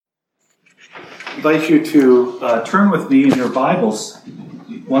invite you to turn with me in your Bibles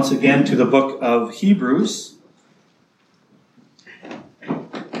once again to the book of Hebrews.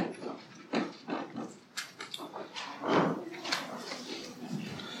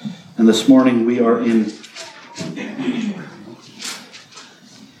 And this morning we are in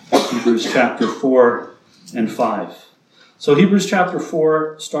Hebrews chapter 4 and 5. So Hebrews chapter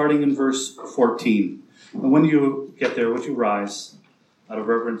 4, starting in verse 14. And when you get there, would you rise out of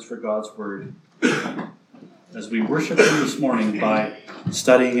reverence for God's word as we worship Him this morning by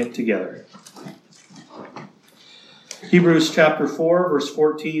studying it together. Hebrews chapter 4, verse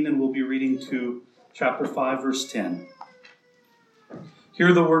 14, and we'll be reading to chapter 5, verse 10.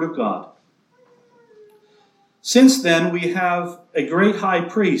 Hear the word of God. Since then we have a great high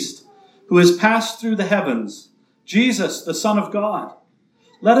priest who has passed through the heavens, Jesus, the Son of God.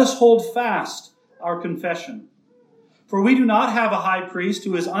 Let us hold fast our confession. For we do not have a high priest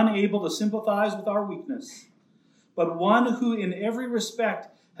who is unable to sympathize with our weakness, but one who in every respect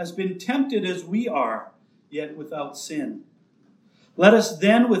has been tempted as we are, yet without sin. Let us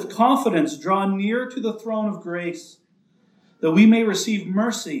then with confidence draw near to the throne of grace, that we may receive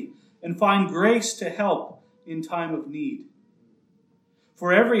mercy and find grace to help in time of need.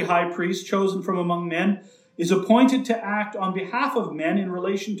 For every high priest chosen from among men is appointed to act on behalf of men in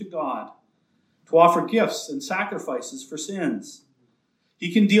relation to God, to offer gifts and sacrifices for sins.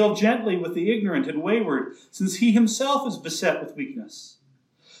 He can deal gently with the ignorant and wayward, since he himself is beset with weakness.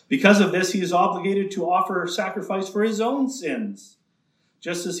 Because of this, he is obligated to offer sacrifice for his own sins,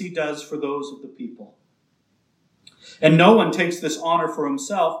 just as he does for those of the people. And no one takes this honor for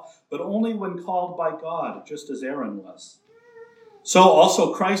himself, but only when called by God, just as Aaron was. So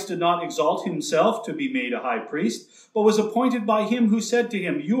also Christ did not exalt himself to be made a high priest, but was appointed by him who said to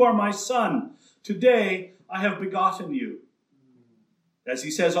him, "You are my son. Today I have begotten you." As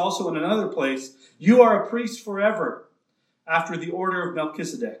he says also in another place, "You are a priest forever, after the order of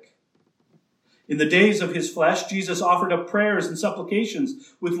Melchizedek." In the days of his flesh, Jesus offered up prayers and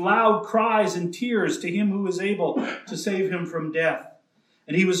supplications with loud cries and tears to him who is able to save him from death.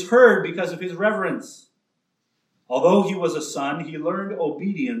 And he was heard because of his reverence. Although he was a son, he learned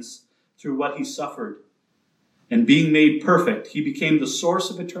obedience through what he suffered. And being made perfect, he became the source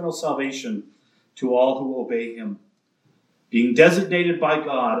of eternal salvation to all who obey him, being designated by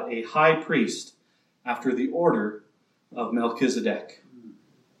God a high priest after the order of Melchizedek.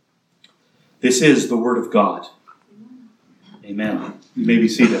 This is the word of God. Amen. You may be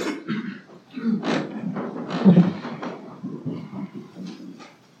seated.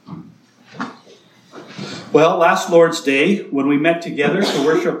 Well, last Lord's Day, when we met together to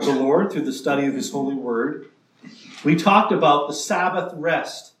worship the Lord through the study of His holy word, we talked about the Sabbath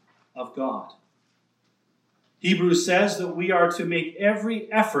rest of God. Hebrews says that we are to make every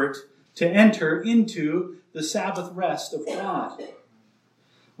effort to enter into the Sabbath rest of God.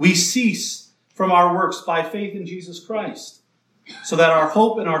 We cease from our works by faith in Jesus Christ, so that our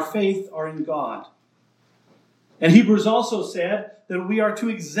hope and our faith are in God. And Hebrews also said that we are to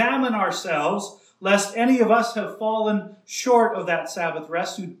examine ourselves, lest any of us have fallen short of that Sabbath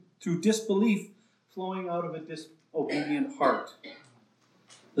rest through disbelief flowing out of a disobedient heart.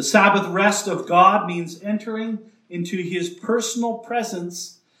 The Sabbath rest of God means entering into His personal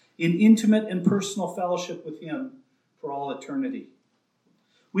presence in intimate and personal fellowship with Him for all eternity.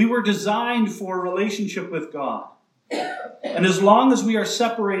 We were designed for a relationship with God. And as long as we are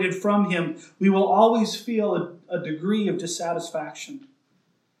separated from Him, we will always feel a degree of dissatisfaction.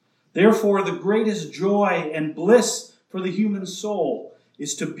 Therefore, the greatest joy and bliss for the human soul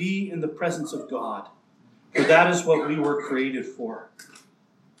is to be in the presence of God. For that is what we were created for.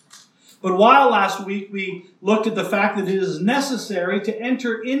 But while last week we looked at the fact that it is necessary to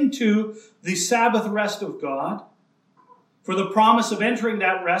enter into the Sabbath rest of God, for the promise of entering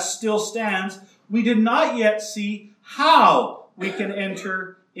that rest still stands, we did not yet see how we can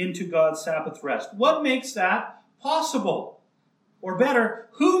enter into God's Sabbath rest. What makes that possible? Or better,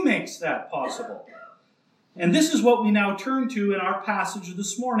 who makes that possible? And this is what we now turn to in our passage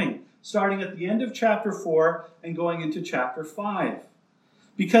this morning, starting at the end of chapter 4 and going into chapter 5.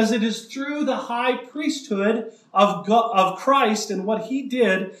 Because it is through the high priesthood of Christ and what He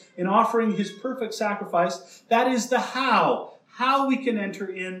did in offering His perfect sacrifice, that is the how we can enter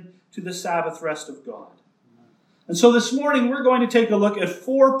into the Sabbath rest of God. And so this morning we're going to take a look at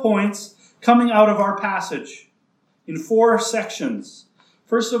 4 points coming out of our passage in 4 sections.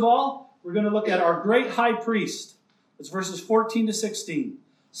 First of all, we're going to look at our great high priest. It's verses 14 to 16.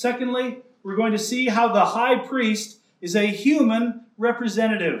 Secondly, we're going to see how the high priest is a human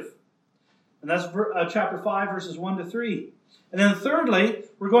representative. And that's chapter 5, verses 1 to 3. And then thirdly,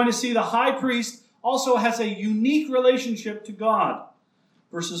 we're going to see the high priest also has a unique relationship to God.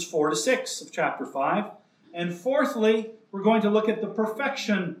 Verses 4 to 6 of chapter 5. And fourthly, we're going to look at the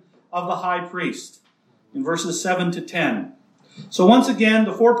perfection of the high priest in verses 7 to 10. So once again,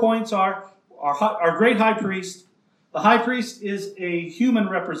 the 4 points are our great high priest. The high priest is a human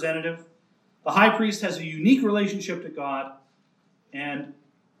representative. The high priest has a unique relationship to God. And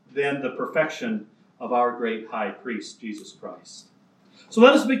then the perfection of our great high priest, Jesus Christ. So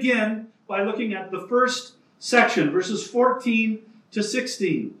let us begin by looking at the first section, verses 14 to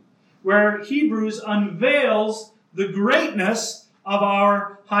 16, where Hebrews unveils the greatness of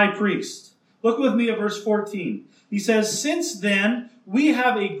our high priest. Look with me at verse 14. He says, "Since then we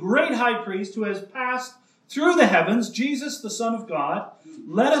have a great high priest who has passed through the heavens, Jesus, the Son of God,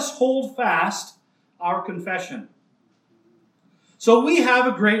 let us hold fast our confession." So we have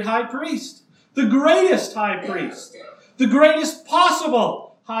a great high priest, the greatest high priest, the greatest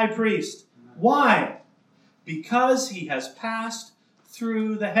possible high priest. Why? Because he has passed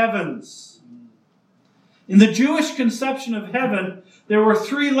through the heavens. In the Jewish conception of heaven, there were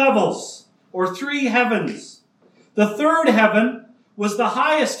 3 levels, or 3 heavens. The third heaven was the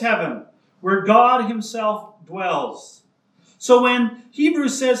highest heaven, where God himself dwells. So when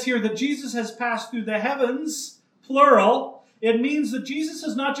Hebrews says here that Jesus has passed through the heavens, plural, it means that Jesus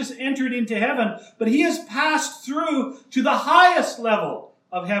has not just entered into heaven, but he has passed through to the highest level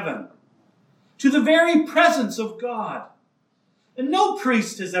of heaven, to the very presence of God. And no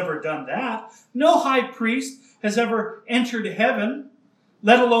priest has ever done that. No high priest has ever entered heaven,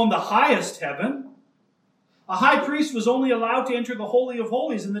 let alone the highest heaven. A high priest was only allowed to enter the Holy of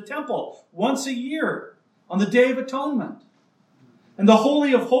Holies in the temple once a year on the Day of Atonement. And the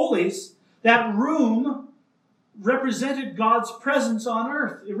Holy of Holies, that room, represented God's presence on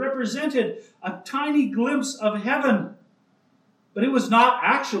earth. It represented a tiny glimpse of heaven. But it was not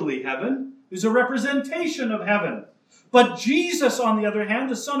actually heaven. It was a representation of heaven. But Jesus, on the other hand,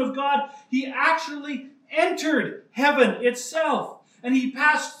 the Son of God, he actually entered heaven itself. And he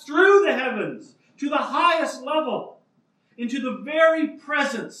passed through the heavens to the highest level, into the very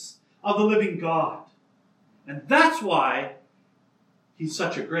presence of the living God. And that's why he's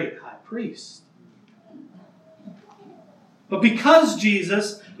such a great high priest. But because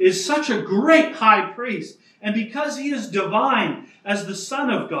Jesus is such a great high priest, and because he is divine as the Son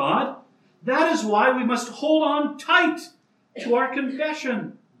of God, that is why we must hold on tight to our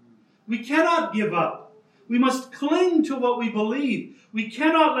confession. We cannot give up. We must cling to what we believe. We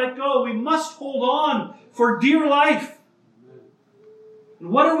cannot let go. We must hold on for dear life. And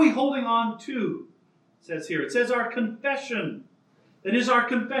what are we holding on to? It says here. It says our confession. That is our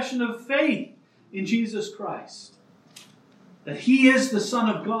confession of faith in Jesus Christ. That he is the Son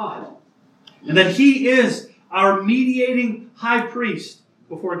of God. And that he is our mediating high priest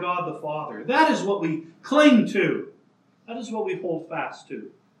before God the Father. That is what we cling to. That is what we hold fast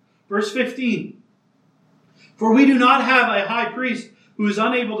to. Verse 15. "For we do not have a high priest who is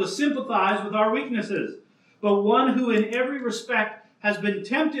unable to sympathize with our weaknesses, but one who in every respect has been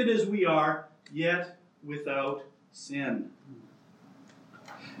tempted as we are, yet without sin."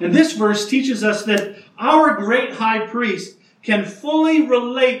 And this verse teaches us that our great high priest can fully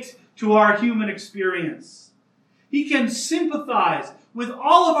relate to our human experience. He can sympathize with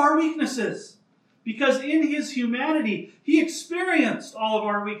all of our weaknesses, because in his humanity, he experienced all of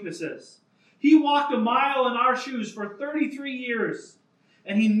our weaknesses. He walked a mile in our shoes for 33 years,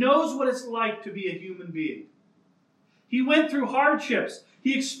 and he knows what it's like to be a human being. He went through hardships,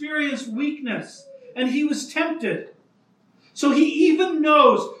 he experienced weakness, and he was tempted. So he even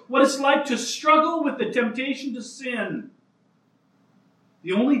knows what it's like to struggle with the temptation to sin.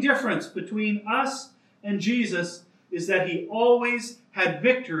 The only difference between us and Jesus is that he always had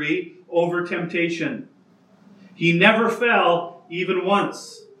victory over temptation. He never fell even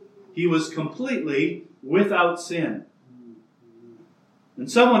once. He was completely without sin.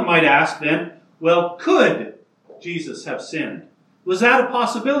 And someone might ask then, well, could Jesus have sinned? Was that a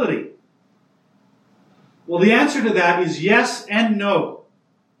possibility? Well, the answer to that is yes and no.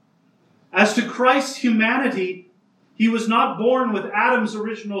 As to Christ's humanity, he was not born with Adam's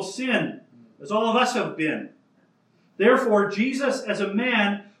original sin, as all of us have been. Therefore, Jesus as a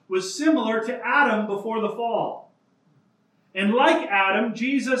man was similar to Adam before the fall. And like Adam,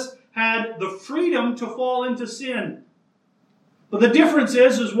 Jesus had the freedom to fall into sin. But the difference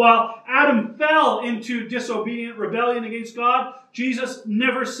is while Adam fell into disobedient rebellion against God, Jesus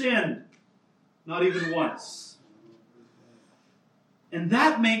never sinned. Not even once. And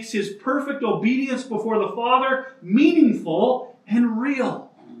that makes his perfect obedience before the Father meaningful and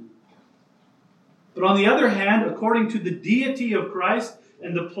real. But on the other hand, according to the deity of Christ,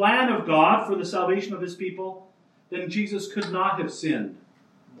 and the plan of God for the salvation of his people, then Jesus could not have sinned.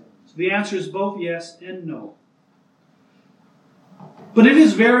 So the answer is both yes and no. But it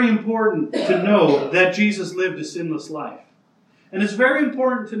is very important to know that Jesus lived a sinless life. And it's very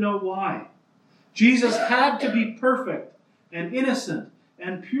important to know why. Jesus had to be perfect and innocent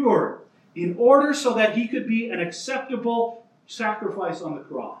and pure in order so that he could be an acceptable sacrifice on the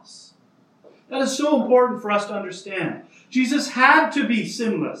cross. That is so important for us to understand. Jesus had to be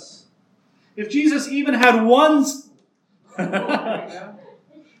sinless. If Jesus even had one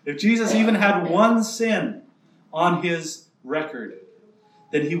if Jesus even had one sin on his record,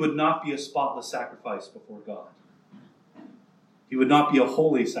 then he would not be a spotless sacrifice before God. He would not be a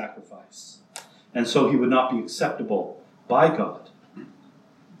holy sacrifice. And so he would not be acceptable by God.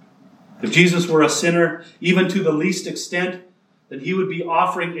 If Jesus were a sinner, even to the least extent, then he would be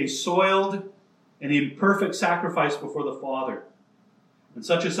offering a soiled and imperfect sacrifice before the Father. And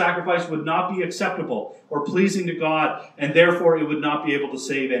such a sacrifice would not be acceptable or pleasing to God, and therefore it would not be able to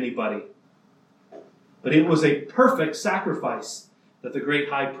save anybody. But it was a perfect sacrifice that the great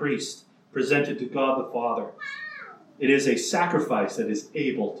high priest presented to God the Father. It is a sacrifice that is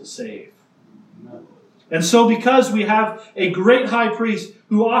able to save. And so because we have a great high priest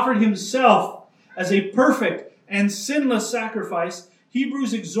who offered himself as a perfect and sinless sacrifice,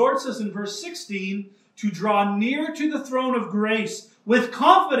 Hebrews exhorts us in verse 16 to draw near to the throne of grace with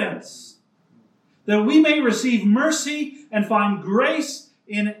confidence, that we may receive mercy and find grace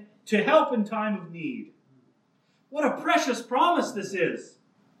to help in time of need. What a precious promise this is.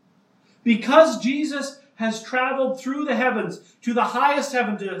 Because Jesus has traveled through the heavens to the highest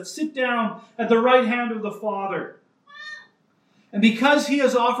heaven to sit down at the right hand of the Father, and because he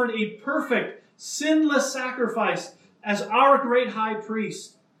has offered a perfect, sinless sacrifice as our great high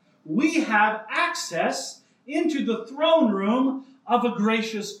priest, we have access into the throne room of a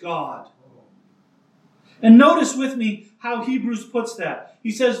gracious God. And notice with me how Hebrews puts that.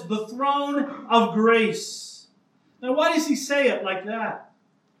 He says, the throne of grace. Now, why does he say it like that?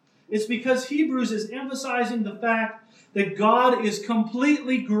 It's because Hebrews is emphasizing the fact that God is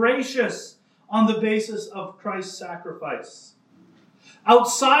completely gracious on the basis of Christ's sacrifice.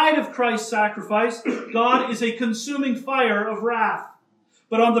 Outside of Christ's sacrifice, God is a consuming fire of wrath.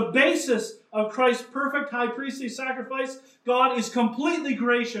 But on the basis of Christ's perfect high priestly sacrifice, God is completely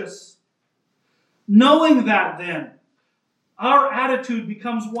gracious. Knowing that then, our attitude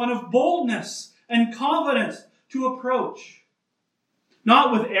becomes one of boldness and confidence to approach.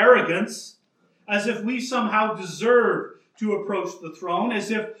 Not with arrogance, as if we somehow deserve to approach the throne, as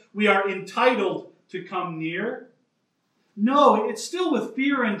if we are entitled to come near. No, it's still with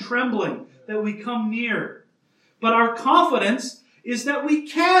fear and trembling that we come near. But our confidence is that we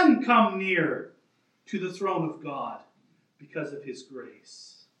can come near to the throne of God because of his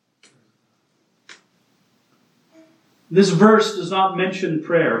grace. This verse does not mention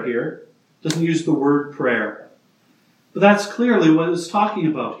prayer here. It doesn't use the word prayer. But that's clearly what it's talking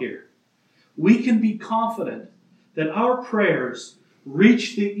about here. We can be confident that our prayers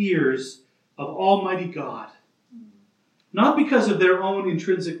reach the ears of Almighty God. Not because of their own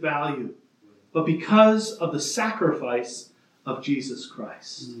intrinsic value, but because of the sacrifice of Jesus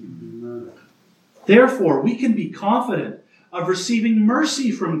Christ. Therefore, we can be confident of receiving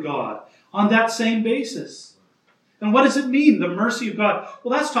mercy from God on that same basis. And what does it mean, the mercy of God?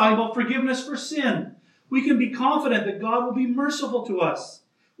 Well, that's talking about forgiveness for sin. We can be confident that God will be merciful to us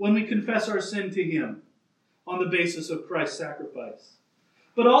when we confess our sin to him on the basis of Christ's sacrifice.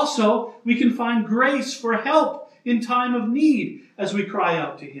 But also, we can find grace for help in time of need as we cry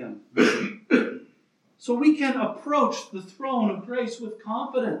out to him. So we can approach the throne of grace with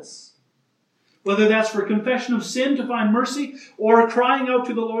confidence. Whether that's for confession of sin to find mercy or crying out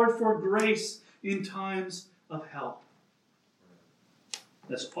to the Lord for grace in times of help.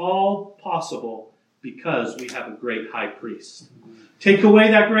 That's all possible because we have a great high priest. Take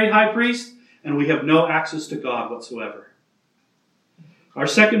away that great high priest, and we have no access to God whatsoever. Our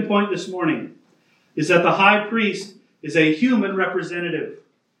second point this morning is that the high priest is a human representative.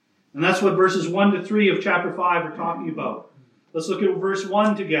 And that's what verses 1 to 3 of chapter 5 are talking about. Let's look at verse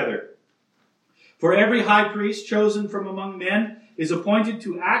 1 together. For every high priest chosen from among men is appointed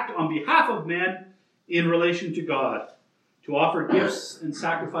to act on behalf of men in relation to God, to offer gifts and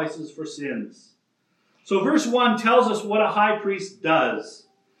sacrifices for sins. So verse 1 tells us what a high priest does.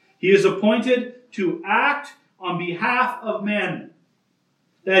 He is appointed to act on behalf of men.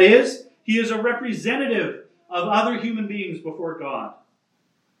 That is, he is a representative of other human beings before God.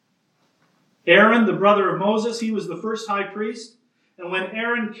 Aaron, the brother of Moses, he was the first high priest. And when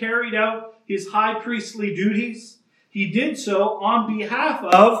Aaron carried out his high priestly duties, he did so on behalf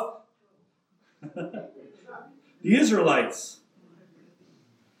of the Israelites.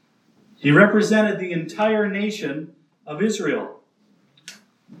 He represented the entire nation of Israel.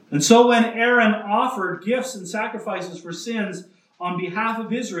 And so when Aaron offered gifts and sacrifices for sins on behalf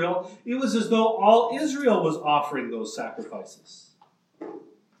of Israel, it was as though all Israel was offering those sacrifices.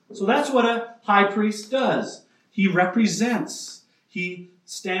 So that's what a high priest does. He represents. He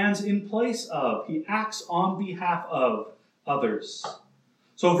stands in place of. He acts on behalf of others.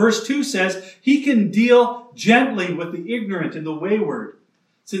 So verse 2 says, he can deal gently with the ignorant and the wayward,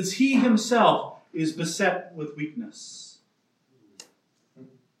 since he himself is beset with weakness.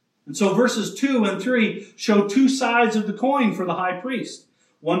 And so verses 2 and 3 show two sides of the coin for the high priest,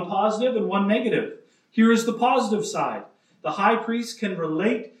 one positive and one negative. Here is the positive side. The high priest can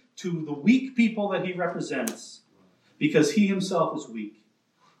relate to the weak people that he represents because he himself is weak.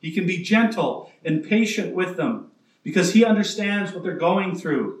 He can be gentle and patient with them because he understands what they're going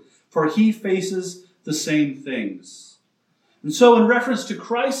through, for he faces the same things. And so in reference to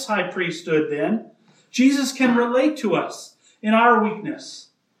Christ's high priesthood then, Jesus can relate to us in our weakness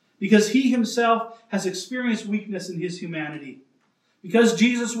because he himself has experienced weakness in his humanity. Because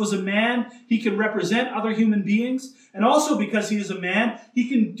Jesus was a man, he can represent other human beings, and also because he is a man, he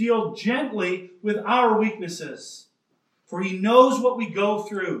can deal gently with our weaknesses. For he knows what we go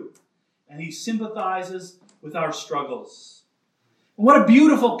through, and he sympathizes with our struggles. And what a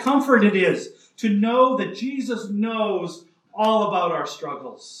beautiful comfort it is to know that Jesus knows all about our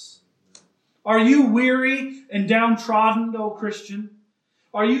struggles. Are you weary and downtrodden, O Christian?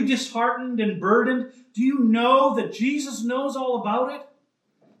 Are you disheartened and burdened? Do you know that Jesus knows all about it?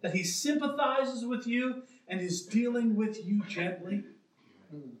 That he sympathizes with you and is dealing with you gently?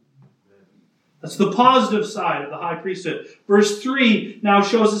 That's the positive side of the high priesthood. Verse 3 now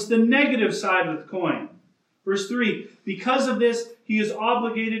shows us the negative side of the coin. Verse 3, because of this, he is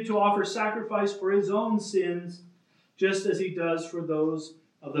obligated to offer sacrifice for his own sins, just as he does for those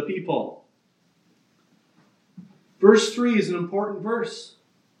of the people. Verse 3 is an important verse,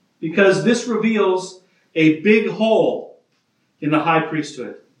 because this reveals a big hole in the high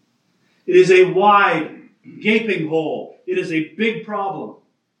priesthood. It is a wide, gaping hole. It is a big problem.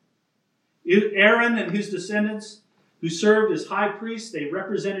 Aaron and his descendants, who served as high priests, they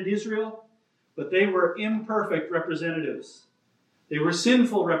represented Israel, but they were imperfect representatives. They were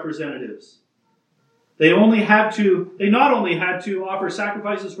sinful representatives. They not only had to offer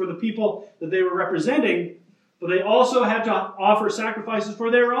sacrifices for the people that they were representing, but they also had to offer sacrifices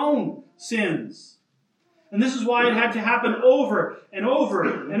for their own sins. And this is why it had to happen over and over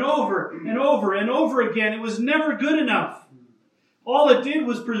and over and over and over again. It was never good enough. All it did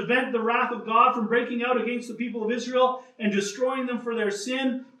was prevent the wrath of God from breaking out against the people of Israel and destroying them for their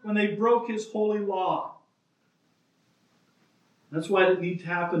sin when they broke his holy law. That's why it needed to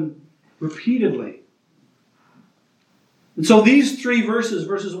happen repeatedly. And so these three verses,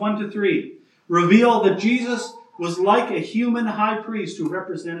 verses 1 to 3, reveal that Jesus was like a human high priest who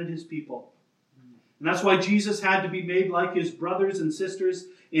represented his people. And that's why Jesus had to be made like his brothers and sisters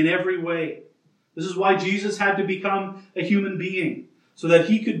in every way. This is why Jesus had to become a human being, so that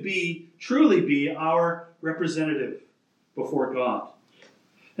he could truly be our representative before God.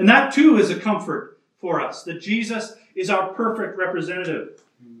 And that too is a comfort for us, that Jesus is our perfect representative.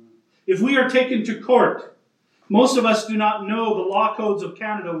 If we are taken to court, most of us do not know the law codes of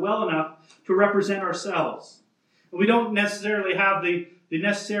Canada well enough to represent ourselves. And we don't necessarily have the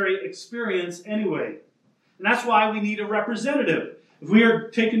necessary experience anyway. And that's why we need a representative. If we are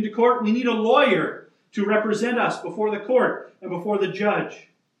taken to court, we need a lawyer to represent us before the court and before the judge.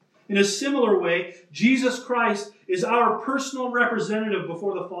 In a similar way, Jesus Christ is our personal representative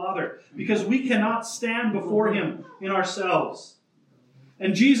before the Father, because we cannot stand before him in ourselves.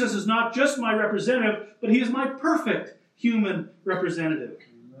 And Jesus is not just my representative, but he is my perfect human representative.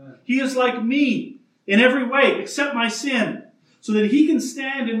 Amen. He is like me in every way except my sin, so that he can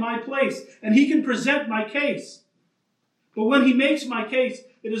stand in my place and he can present my case. But when he makes my case,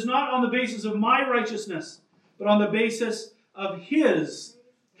 it is not on the basis of my righteousness, but on the basis of his,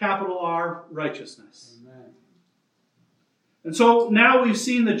 capital R, righteousness. Amen. And so now we've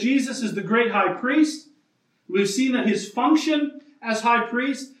seen that Jesus is the great high priest. We've seen that his function as high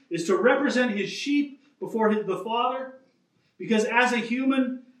priest is to represent his sheep before the Father, because as a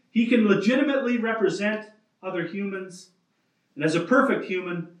human, he can legitimately represent other humans. And as a perfect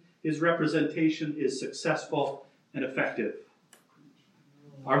human, his representation is successful and effective.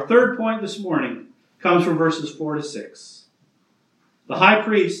 Our third point this morning comes from verses 4 to 6. The high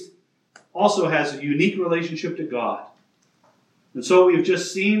priest also has a unique relationship to God. And so we've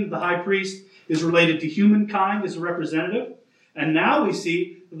just seen the high priest is related to humankind as a representative. And now we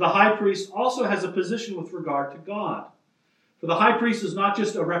see that the high priest also has a position with regard to God. For the high priest is not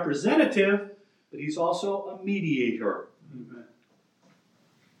just a representative, but he's also a mediator. Amen.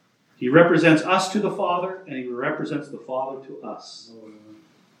 He represents us to the Father, and he represents the Father to us.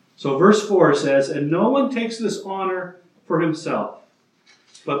 So verse 4 says, "And no one takes this honor for himself,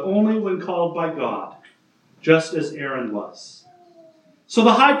 but only when called by God, just as Aaron was." So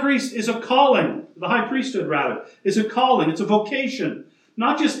the high priest is a calling. The high priesthood, rather, is a calling. It's a vocation.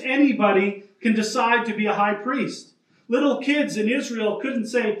 Not just anybody can decide to be a high priest. Little kids in Israel couldn't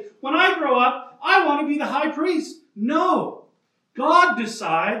say, "When I grow up, I want to be the high priest." No. God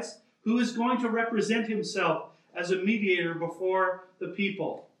decides who is going to represent himself as a mediator before the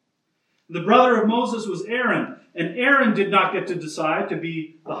people. The brother of Moses was Aaron, and Aaron did not get to decide to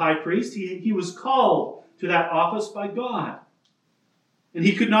be the high priest. He was called to that office by God. And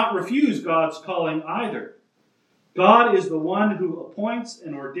he could not refuse God's calling either. God is the one who appoints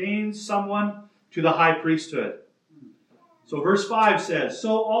and ordains someone to the high priesthood. So verse 5 says,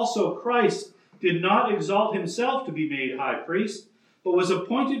 "So also Christ did not exalt himself to be made high priest, but was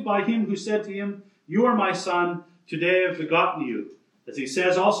appointed by him who said to him, 'You are my son, today I have begotten you.' As he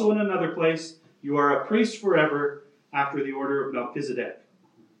says also in another place, 'You are a priest forever after the order of Melchizedek.'"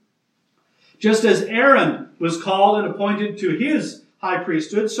 Just as Aaron was called and appointed to his high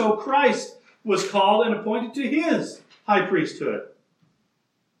priesthood, so Christ was called and appointed to his high priesthood.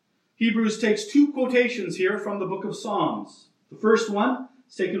 Hebrews takes two quotations here from the book of Psalms. The first one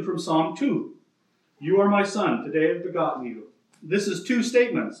is taken from Psalm 2. "You are my son, today I have begotten you." This is two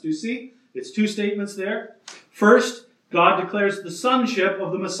statements. Do you see? It's two statements there. First, God declares the sonship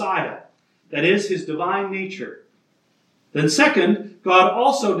of the Messiah. That is, his divine nature. Then second, God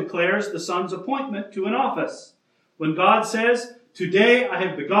also declares the Son's appointment to an office. When God says, "Today I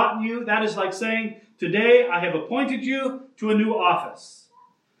have begotten you," that is like saying, "Today I have appointed you to a new office."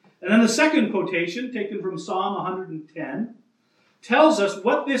 And then the second quotation, taken from Psalm 110, tells us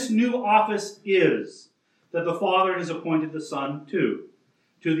what this new office is that the Father has appointed the Son to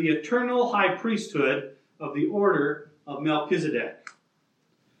the eternal high priesthood of the order of Melchizedek.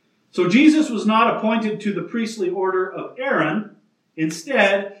 So Jesus was not appointed to the priestly order of Aaron.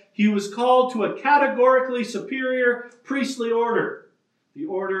 Instead, he was called to a categorically superior priestly order, the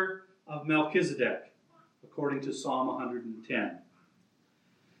order of Melchizedek, according to Psalm 110.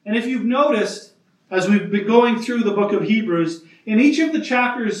 And if you've noticed, as we've been going through the book of Hebrews, in each of the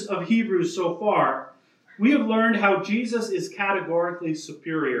chapters of Hebrews so far, we have learned how Jesus is categorically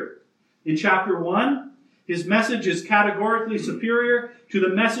superior. In chapter 1, his message is categorically superior to the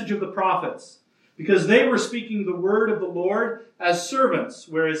message of the prophets, because they were speaking the word of the Lord as servants,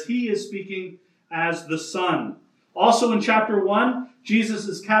 whereas he is speaking as the Son. Also in chapter 1, Jesus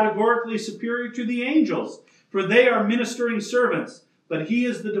is categorically superior to the angels, for they are ministering servants, but he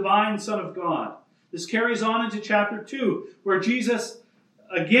is the divine Son of God. This carries on into chapter 2, where Jesus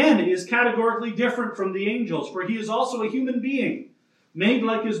again is categorically different from the angels, for he is also a human being, made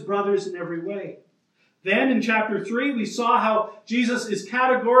like his brothers in every way. Then in chapter 3, we saw how Jesus is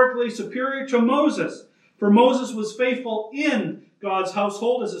categorically superior to Moses, for Moses was faithful in God's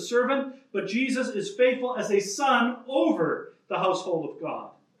household as a servant, but Jesus is faithful as a son over the household of God.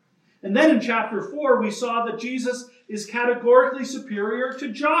 And then in chapter 4, we saw that Jesus is categorically superior to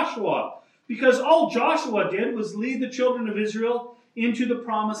Joshua, because all Joshua did was lead the children of Israel into the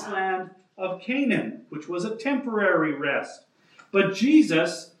promised land of Canaan, which was a temporary rest. But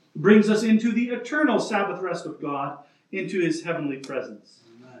Jesus brings us into the eternal Sabbath rest of God, into his heavenly presence.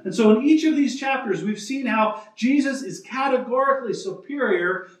 Amen. And so in each of these chapters, we've seen how Jesus is categorically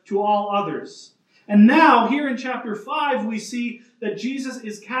superior to all others. And now, here in chapter 5, we see that Jesus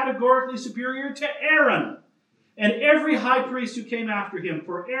is categorically superior to Aaron and every high priest who came after him.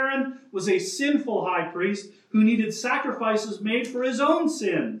 For Aaron was a sinful high priest who needed sacrifices made for his own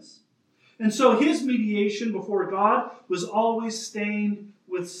sins. And so his mediation before God was always stained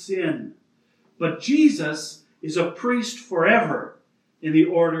with sin. But Jesus is a priest forever in the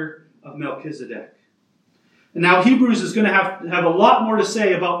order of Melchizedek. And now Hebrews is going to have a lot more to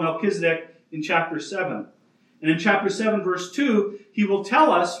say about Melchizedek in chapter 7. And in chapter 7, verse 2, he will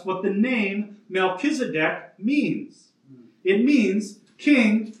tell us what the name Melchizedek means. It means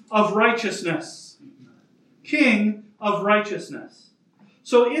King of Righteousness. King of Righteousness.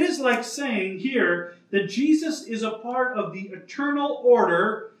 So it is like saying here that Jesus is a part of the eternal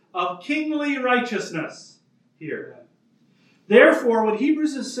order of kingly righteousness here. Therefore, what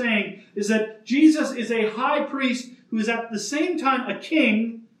Hebrews is saying is that Jesus is a high priest who is at the same time a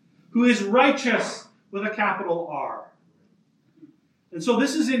king who is righteous with a capital R. And so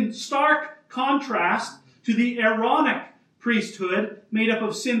this is in stark contrast to the Aaronic priesthood made up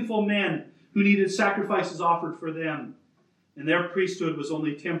of sinful men who needed sacrifices offered for them. And their priesthood was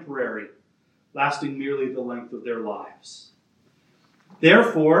only temporary, lasting merely the length of their lives.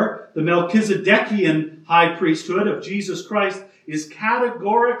 Therefore, the Melchizedekian high priesthood of Jesus Christ is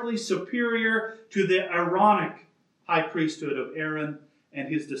categorically superior to the Aaronic high priesthood of Aaron and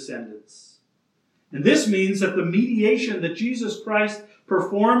his descendants. And this means that the mediation that Jesus Christ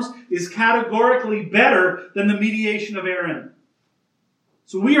performs is categorically better than the mediation of Aaron.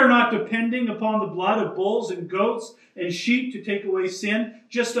 So we are not depending upon the blood of bulls and goats and sheep to take away sin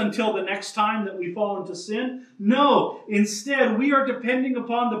just until the next time that we fall into sin. No, instead we are depending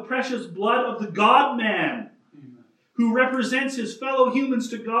upon the precious blood of the God-man, who represents his fellow humans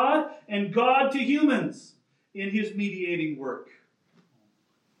to God and God to humans in his mediating work.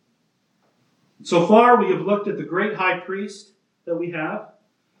 So far we have looked at the great high priest that we have,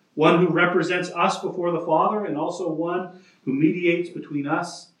 one who represents us before the Father, and also one who mediates between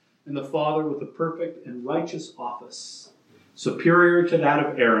us and the Father with a perfect and righteous office, superior to that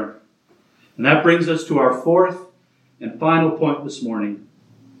of Aaron. And that brings us to our fourth and final point this morning,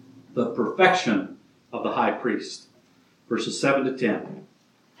 the perfection of the high priest. Verses 7 to 10.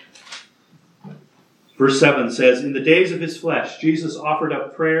 Verse 7 says, "In the days of his flesh, Jesus offered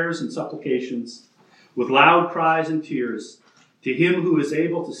up prayers and supplications with loud cries and tears to him who is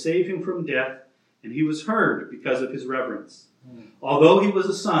able to save him from death, and he was heard because of his reverence. Although he was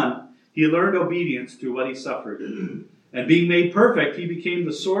a son, he learned obedience through what he suffered. And being made perfect, he became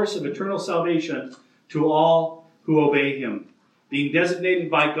the source of eternal salvation to all who obey him, being designated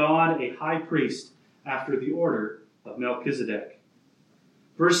by God a high priest after the order of Melchizedek."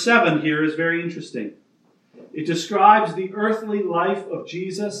 Verse 7 here is very interesting. It describes the earthly life of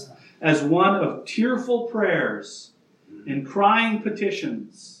Jesus as one of tearful prayers and crying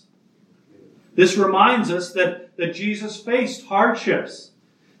petitions. This reminds us that Jesus faced hardships.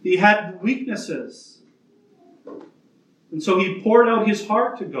 He had weaknesses. And so he poured out his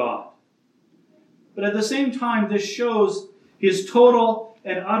heart to God. But at the same time, this shows his total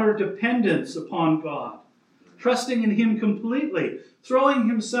and utter dependence upon God, trusting in him completely, throwing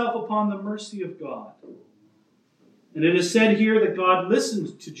himself upon the mercy of God. And it is said here that God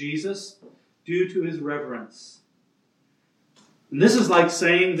listened to Jesus due to his reverence. And this is like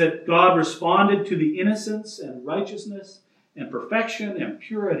saying that God responded to the innocence and righteousness and perfection and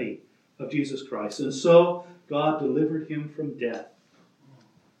purity of Jesus Christ. And so God delivered him from death.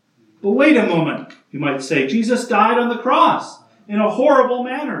 But wait a moment, you might say. Jesus died on the cross in a horrible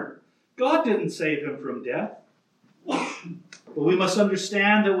manner. God didn't save him from death. But we must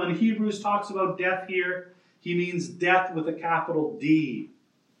understand that when Hebrews talks about death here, he means death with a capital D.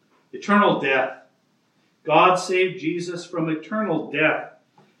 Eternal death. God saved Jesus from eternal death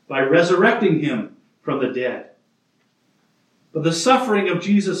by resurrecting him from the dead. But the suffering of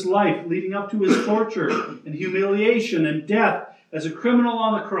Jesus' life leading up to his torture and humiliation and death as a criminal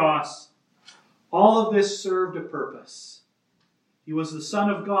on the cross, all of this served a purpose. He was the Son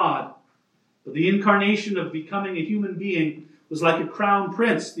of God, but the incarnation of becoming a human being was like a crown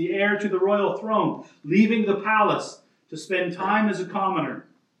prince, the heir to the royal throne, leaving the palace to spend time as a commoner,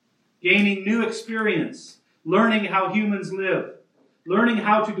 gaining new experience, learning how humans live, learning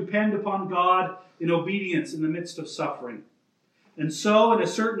how to depend upon God in obedience in the midst of suffering. And so, in a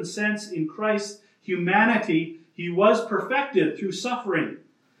certain sense, in Christ's humanity, he was perfected through suffering,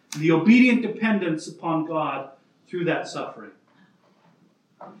 the obedient dependence upon God through that suffering.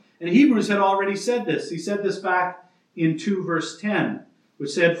 And Hebrews had already said this. He said this back in 2 verse 10,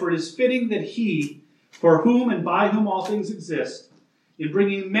 which said, "For it is fitting that he, for whom and by whom all things exist, in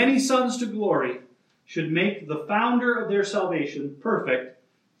bringing many sons to glory, should make the founder of their salvation perfect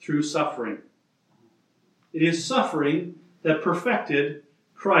through suffering." It is suffering that perfected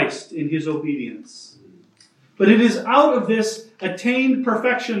Christ in his obedience. But it is out of this attained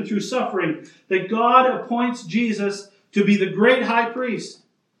perfection through suffering that God appoints Jesus to be the great high priest,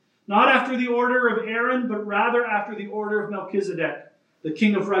 not after the order of Aaron, but rather after the order of Melchizedek, the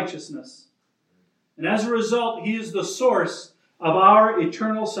king of righteousness. And as a result, he is the source of our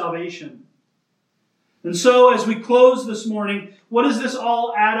eternal salvation. And so, as we close this morning, what does this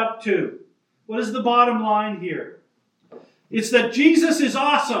all add up to? What is the bottom line here? It's that Jesus is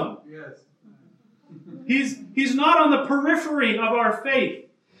awesome. Yes. He's not on the periphery of our faith.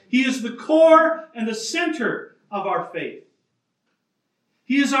 He is the core and the center of our faith.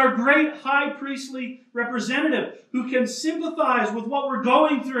 He is our great high priestly representative who can sympathize with what we're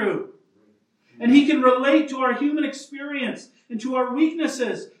going through. And he can relate to our human experience and to our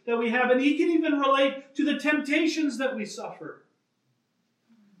weaknesses that we have. And he can even relate to the temptations that we suffer.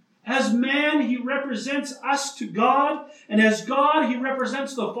 As man, he represents us to God, and as God, he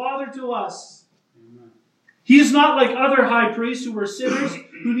represents the Father to us. Amen. He is not like other high priests who were sinners,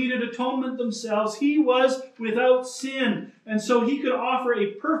 who needed atonement themselves. He was without sin, and so he could offer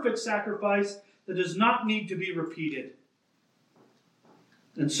a perfect sacrifice that does not need to be repeated.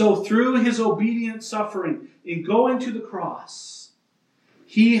 And so through his obedient suffering in going to the cross,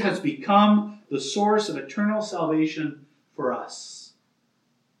 he has become the source of eternal salvation for us.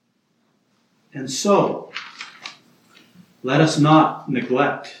 And so, let us not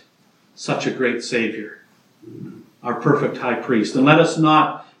neglect such a great Savior, our perfect high priest. And let us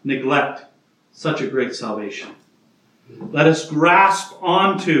not neglect such a great salvation. Let us grasp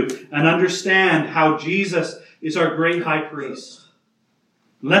onto and understand how Jesus is our great high priest.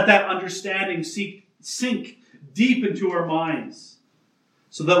 Let that understanding sink deep into our minds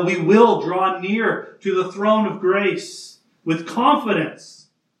so that we will draw near to the throne of grace with confidence,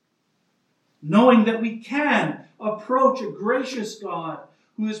 knowing that we can approach a gracious God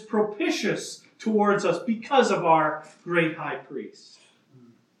who is propitious towards us because of our great high priest.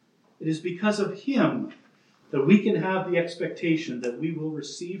 It is because of him that we can have the expectation that we will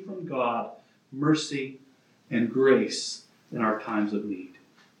receive from God mercy and grace in our times of need.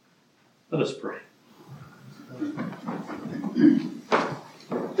 Let us pray.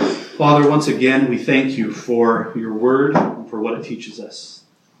 Father, once again, we thank you for your word and for what it teaches us.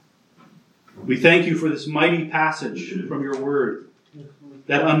 We thank you for this mighty passage from your word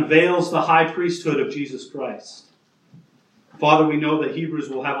that unveils the high priesthood of Jesus Christ. Father, we know that Hebrews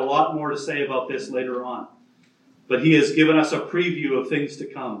will have a lot more to say about this later on, but he has given us a preview of things to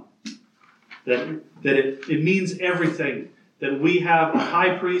come. That it means everything. That we have a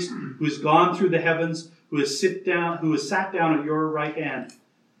high priest who has gone through the heavens, who has sat down at your right hand,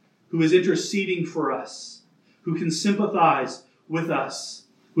 who is interceding for us, who can sympathize with us,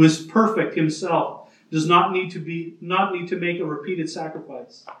 who is perfect himself, does not need to make a repeated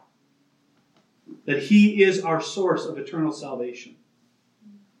sacrifice. That he is our source of eternal salvation.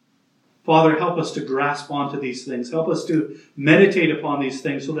 Father, help us to grasp onto these things. Help us to meditate upon these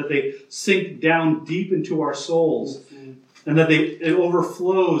things so that they sink down deep into our souls. And that it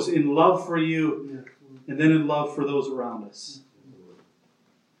overflows in love for you and then in love for those around us.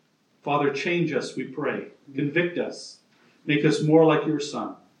 Father, change us, we pray. Convict us. Make us more like your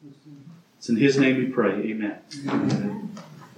Son. It's in his name we pray. Amen.